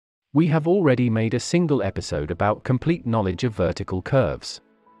We have already made a single episode about complete knowledge of vertical curves.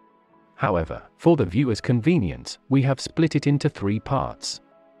 However, for the viewer's convenience, we have split it into 3 parts.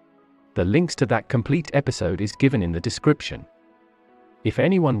 The links to that complete episode is given in the description. If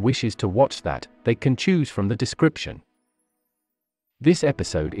anyone wishes to watch that, they can choose from the description. This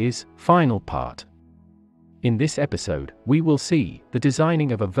episode is final part. In this episode, we will see the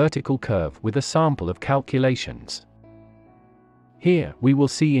designing of a vertical curve with a sample of calculations. Here, we will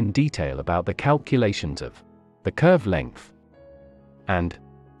see in detail about the calculations of the curve length and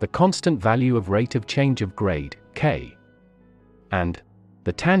the constant value of rate of change of grade, k, and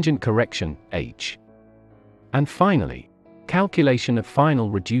the tangent correction, h. And finally, calculation of final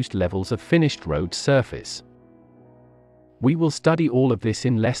reduced levels of finished road surface. We will study all of this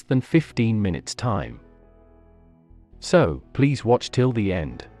in less than 15 minutes time. So, please watch till the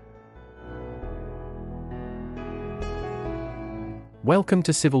end. Welcome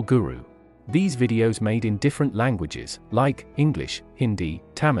to Civil Guru. These videos made in different languages, like English, Hindi,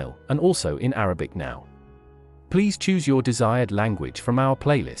 Tamil, and also in Arabic now. Please choose your desired language from our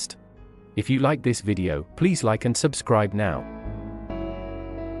playlist. If you like this video, please like and subscribe now.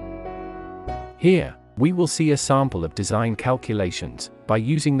 Here, we will see a sample of design calculations by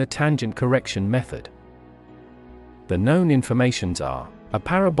using the tangent correction method. The known informations are: a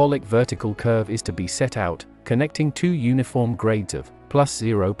parabolic vertical curve is to be set out, connecting 2 uniform grades of plus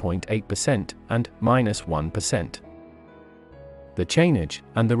 0.8% and minus 1%. The chainage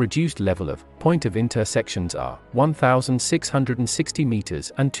and the reduced level of point of intersections are 1,660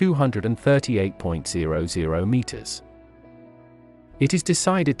 meters and 238.00 meters. It is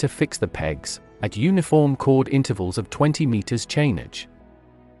decided to fix the pegs at uniform chord intervals of 20 meters chainage.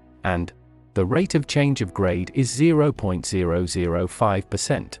 And the rate of change of grade is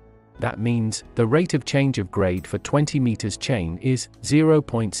 0.005%. That means the rate of change of grade for 20 meters chain is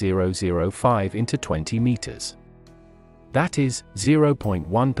 0.005 into 20 meters. That is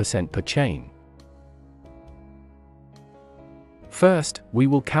 0.1% per chain. First, we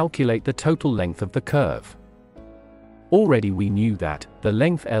will calculate the total length of the curve. Already we knew that the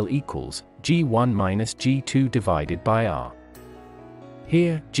length L equals G1 minus G2 divided by R.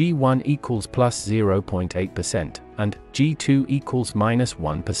 Here, G1 equals plus 0.8% and G2 equals minus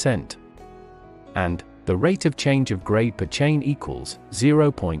 1%. And the rate of change of grade per chain equals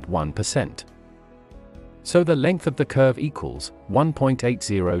 0.1%. So the length of the curve equals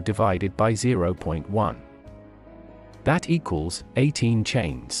 1.80 divided by 0.1. That equals 18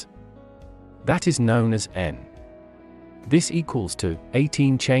 chains. That is known as N. This equals to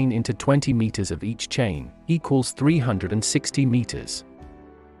 18 chain into 20 meters of each chain, equals 360 meters.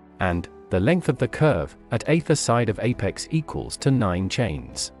 And the length of the curve at either side of apex equals to 9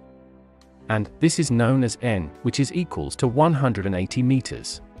 chains. And this is known as N, which is equals to 180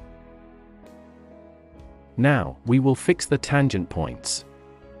 meters. Now, we will fix the tangent points.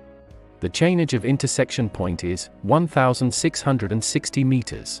 The chainage of intersection point is 1,660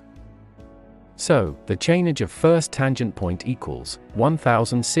 meters. So, the chainage of first tangent point equals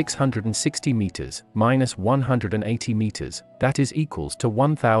 1,660 meters minus 180 meters, that is equals to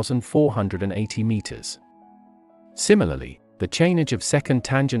 1,480 meters. Similarly, the chainage of second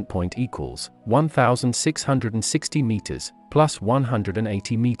tangent point equals 1,660 meters plus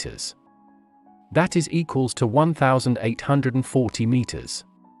 180 meters. That is equals to 1,840 meters.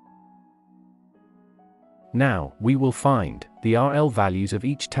 Now, we will find the RL values of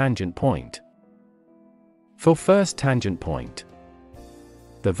each tangent point. For first tangent point,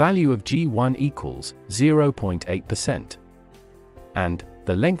 the value of G1 equals 0.8%. And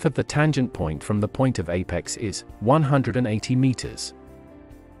the length of the tangent point from the point of apex is 180 meters.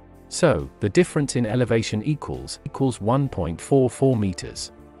 So, the difference in elevation equals 1.44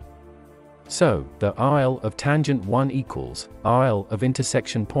 meters. So, the RL of tangent 1 equals RL of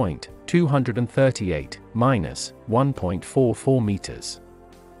intersection point 238 minus 1.44 meters.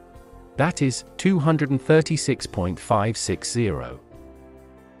 That is 236.560.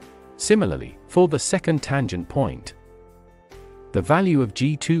 Similarly, for the second tangent point, the value of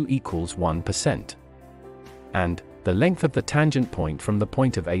G2 equals 1%. And the length of the tangent point from the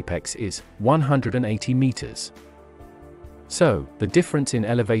point of apex is 180 meters. So, the difference in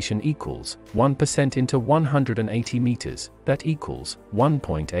elevation equals 1% into 180 meters, that equals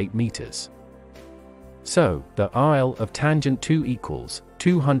 1.8 meters. So, the RL of tangent 2 equals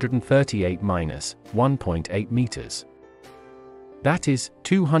 238 minus 1.8 meters. That is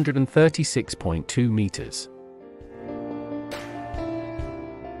 236.2 meters.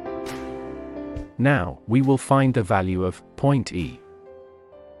 Now, we will find the value of point E.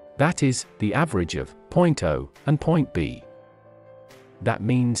 That is, the average of point O and point B. That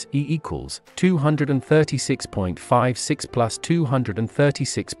means E equals 236.56 plus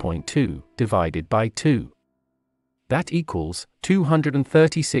 236.2 divided by 2. That equals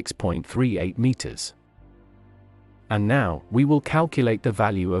 236.38 meters. And now, we will calculate the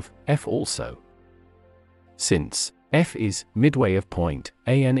value of F also. Since F is midway of point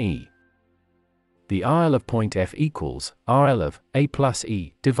A and E, the RL of point F equals RL of A plus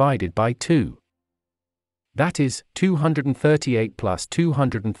E divided by 2. That is 238 plus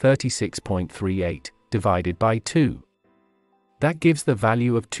 236.38 divided by 2. That gives the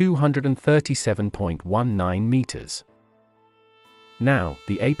value of 237.19 meters. Now,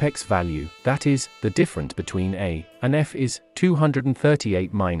 the apex value, that is, the difference between A and F is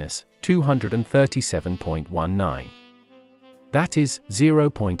 238 minus 237.19. That is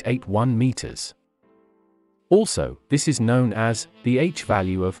 0.81 meters. Also, this is known as the H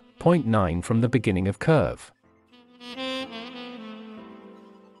value of 0.9 from the beginning of curve.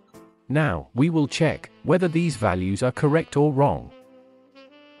 Now, we will check whether these values are correct or wrong.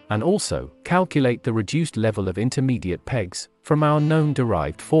 And also, calculate the reduced level of intermediate pegs from our known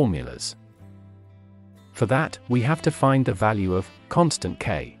derived formulas. For that, we have to find the value of constant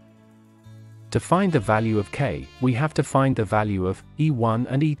K. To find the value of K, we have to find the value of E1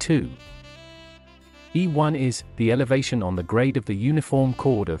 and E2. E1 is the elevation on the grade of the uniform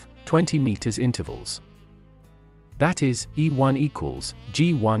chord of 20 meters intervals. That is, E1 equals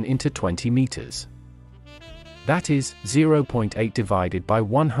G1 into 20 meters. That is 0.8 divided by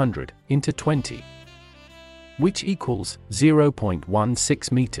 100 into 20, which equals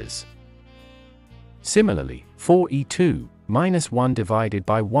 0.16 meters. Similarly, for E2, minus 1 divided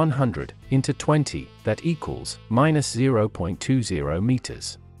by 100 into 20, that equals minus 0.20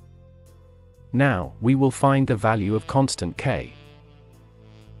 meters. Now, we will find the value of constant K.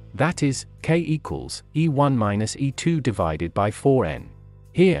 That is, K equals E1 minus E2 divided by 4n.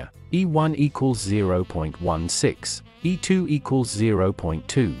 Here, E1 equals 0.16, E2 equals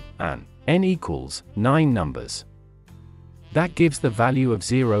 0.2, and n equals 9 numbers. That gives the value of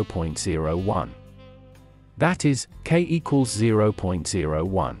 0.01. That is, K equals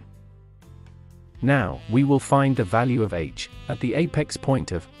 0.01. Now, we will find the value of H at the apex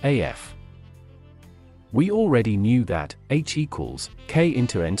point of AF. We already knew that H equals K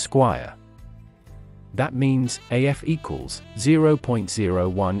into n square. That means AF equals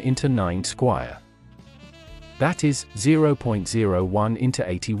 0.01 into 9 square. That is 0.01 into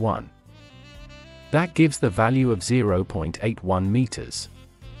 81. That gives the value of 0.81 meters.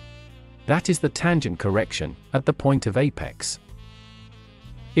 That is the tangent correction at the point of apex.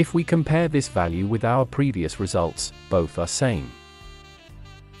 If we compare this value with our previous results, both are same.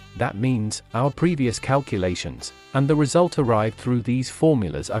 That means our previous calculations and the result arrived through these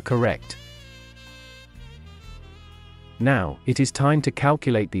formulas are correct. Now, it is time to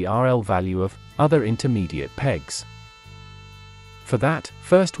calculate the RL value of other intermediate pegs. For that,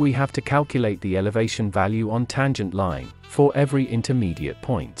 first we have to calculate the elevation value on tangent line for every intermediate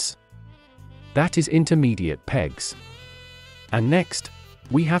points. That is intermediate pegs. And next,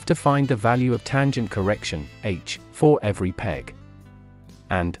 we have to find the value of tangent correction, H, for every peg.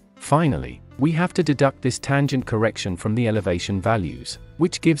 And, finally, we have to deduct this tangent correction from the elevation values,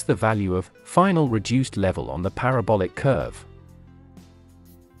 which gives the value of final reduced level on the parabolic curve.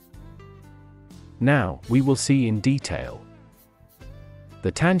 Now, we will see in detail.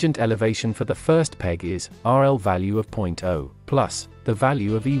 The tangent elevation for the first peg is RL value of 0.0 plus the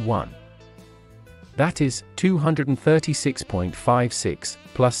value of E1. That is 236.56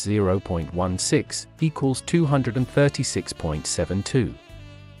 plus 0.16 equals 236.72.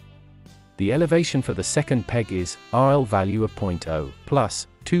 The elevation for the second peg is RL value of 0.0 plus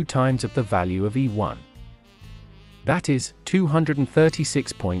 2 times of the value of E1. That is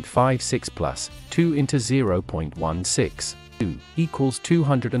 236.56 plus 2 into 0.16 equals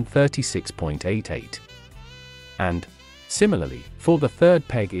 236.88. And, similarly, for the third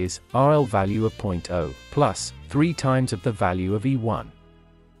peg is RL value of 0.0 plus 3 times of the value of E1.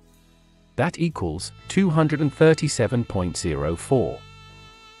 That equals 237.04.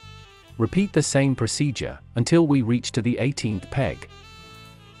 Repeat the same procedure until we reach to the 18th peg.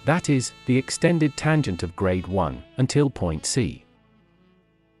 That is, the extended tangent of grade 1 until point C.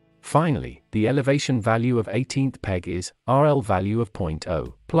 Finally, the elevation value of 18th peg is RL value of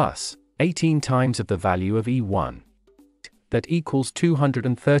 0.0 plus 18 times of the value of E1. That equals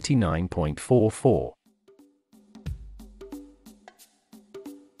 239.44.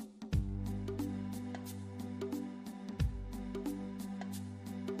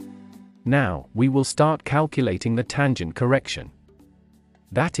 Now, we will start calculating the tangent correction.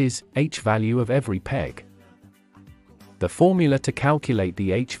 That is, H value of every peg. The formula to calculate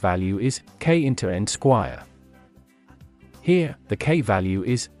the h value is k into n square. Here, the k value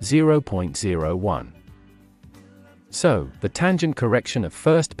is 0.01. So, the tangent correction of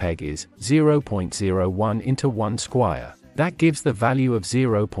first peg is 0.01 into 1 square. That gives the value of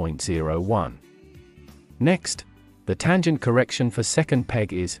 0.01. Next, the tangent correction for second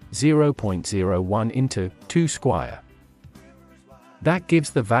peg is 0.01 into 2 square. That gives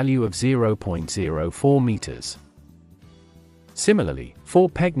the value of 0.04 meters. Similarly, for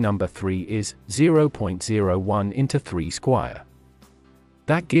peg number 3 is 0.01 into 3 square.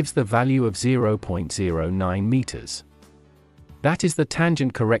 That gives the value of 0.09 meters. That is the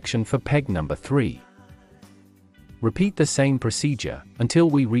tangent correction for peg number 3. Repeat the same procedure until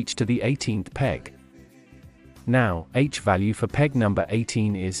we reach to the 18th peg. Now, h value for peg number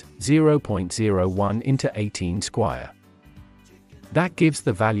 18 is 0.01 into 18 square. That gives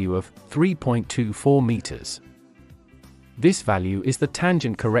the value of 3.24 meters. This value is the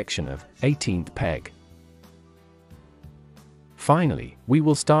tangent correction of 18th peg. Finally, we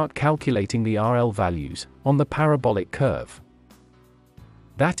will start calculating the RL values on the parabolic curve.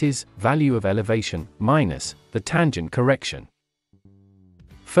 That is, value of elevation minus the tangent correction.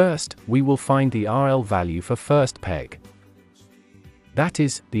 First, we will find the RL value for first peg. That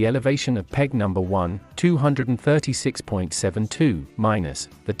is, the elevation of peg number 1, 236.72, minus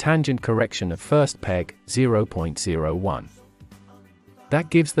the tangent correction of first peg, 0.01. That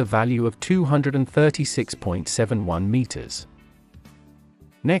gives the value of 236.71 meters.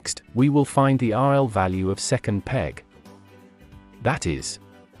 Next, we will find the RL value of second peg. That is,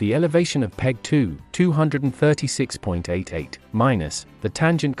 the elevation of peg 2, 236.88, minus the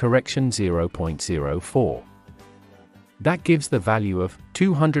tangent correction 0.04. That gives the value of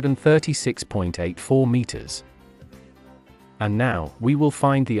 236.84 meters. And now, we will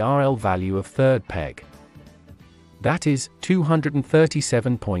find the RL value of third peg. That is,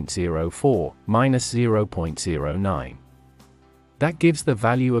 237.04, minus 0.09. That gives the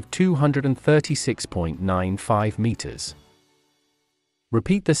value of 236.95 meters.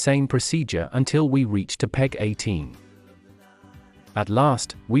 Repeat the same procedure until we reach to peg 18. At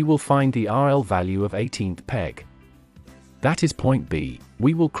last, we will find the RL value of 18th peg. That is point B.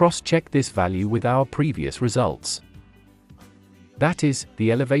 We will cross-check this value with our previous results. That is,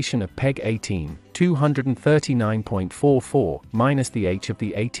 the elevation of peg 18, 239.44, minus the h of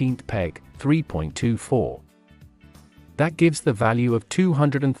the 18th peg, 3.24. That gives the value of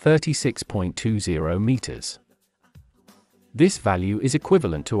 236.20 meters. This value is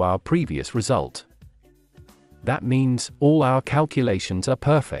equivalent to our previous result. That means all our calculations are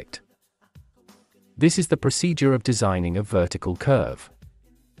perfect. This is the procedure of designing a vertical curve.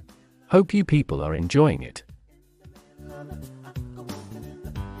 Hope you people are enjoying it.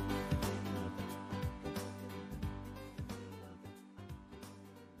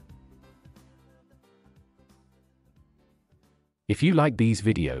 If you like these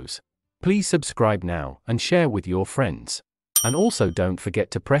videos, please subscribe now and share with your friends. And also don't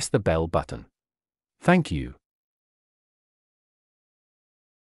forget to press the bell button. Thank you.